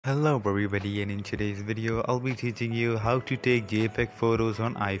Hello everybody, and in today's video I'll be teaching you how to take JPEG photos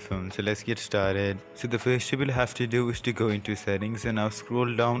on iPhone. So let's get started. So the first you will have to do is to go into settings and now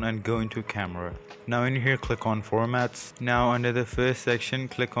scroll down and go into camera. Now in here click on formats. Now under the first section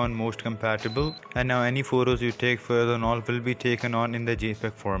click on most compatible, and now any photos you take further on all will be taken on in the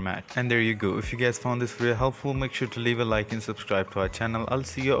JPEG format. And there you go. If you guys found this video helpful, make sure to leave a like and subscribe to our channel. I'll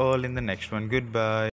see you all in the next one. Goodbye.